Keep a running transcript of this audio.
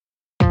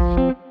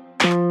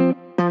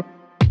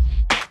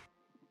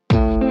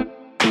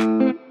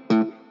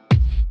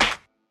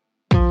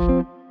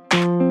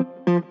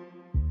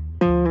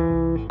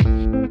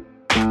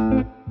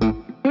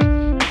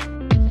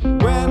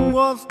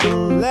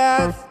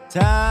last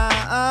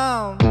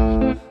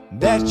time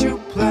that you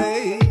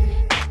played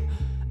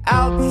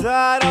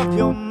outside of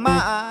your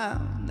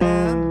mind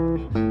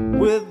and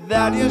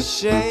without your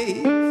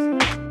shades?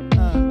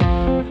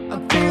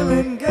 I'm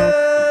feeling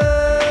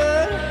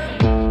good,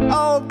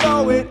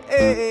 although it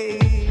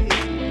aches.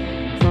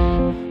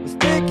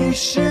 Sticky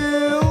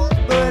shoes,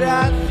 but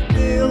I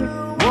still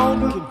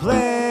won't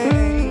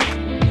complain.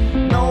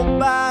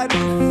 Nobody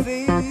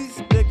sees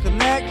the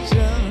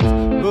connections,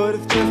 but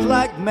it's just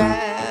like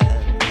math.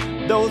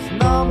 Those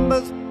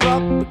numbers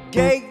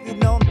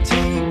propagated on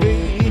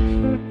TV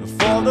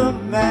for the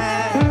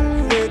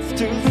math. It's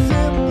too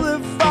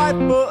simplified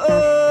for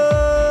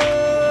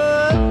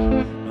us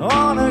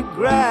on a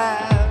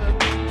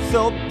graph.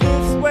 So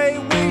this way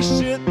we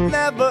should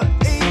never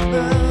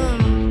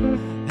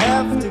even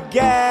have to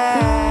gag.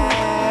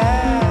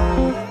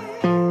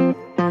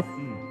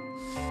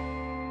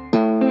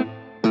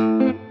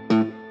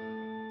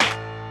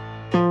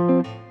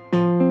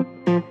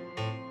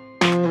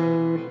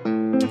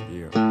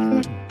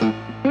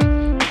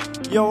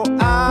 Your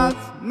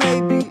eyes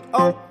may be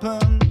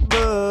open,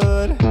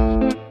 but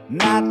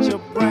not your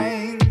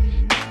brain.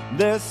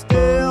 There's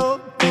still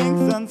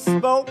things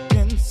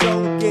unspoken,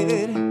 so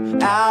get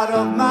out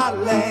of my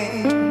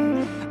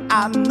lane.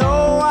 I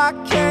know I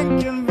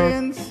can't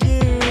convince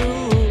you,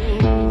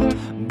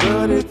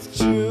 but it's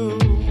true.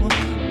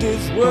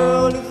 This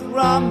world is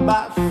run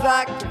by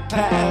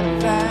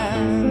psychopaths,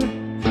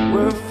 and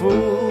we're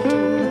fools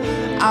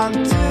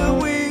until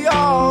we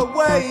all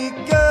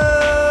wake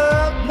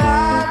up.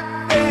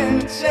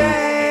 Nothing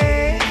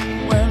changed.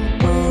 When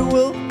we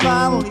will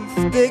finally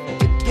stick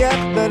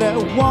together, there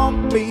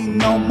won't be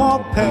no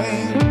more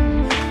pain.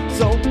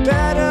 So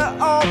better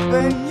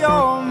open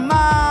your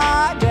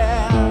mind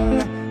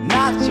and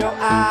not your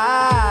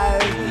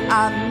eyes.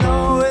 I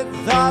know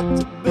it's hard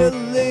to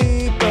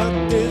believe, but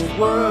this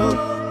world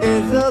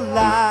is a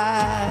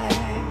lie.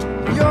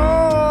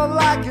 You're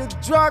like a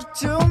drug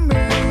to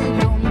me.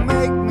 You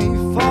make me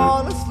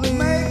fall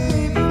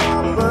asleep,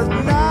 but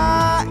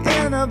not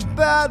in a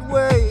bad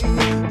way.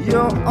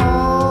 You're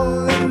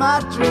all in my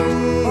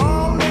dreams.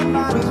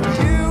 With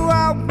you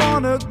I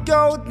wanna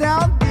go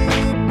down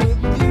deep.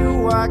 With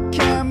you I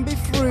can be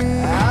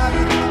free.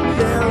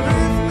 There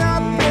is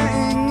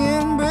nothing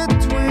in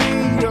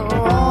between. You're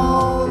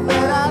all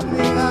that I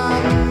need.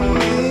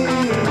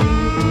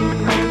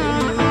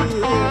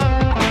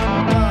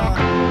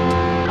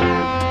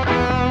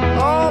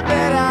 All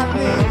that I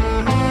need.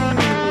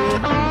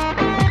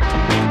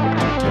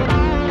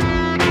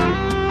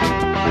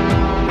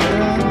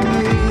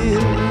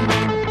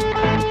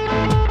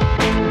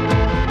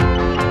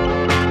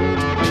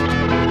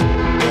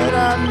 That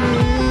I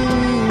need.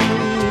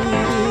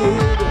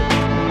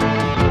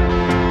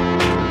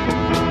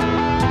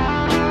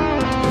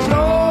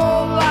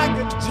 You're like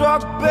a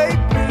drug,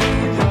 baby.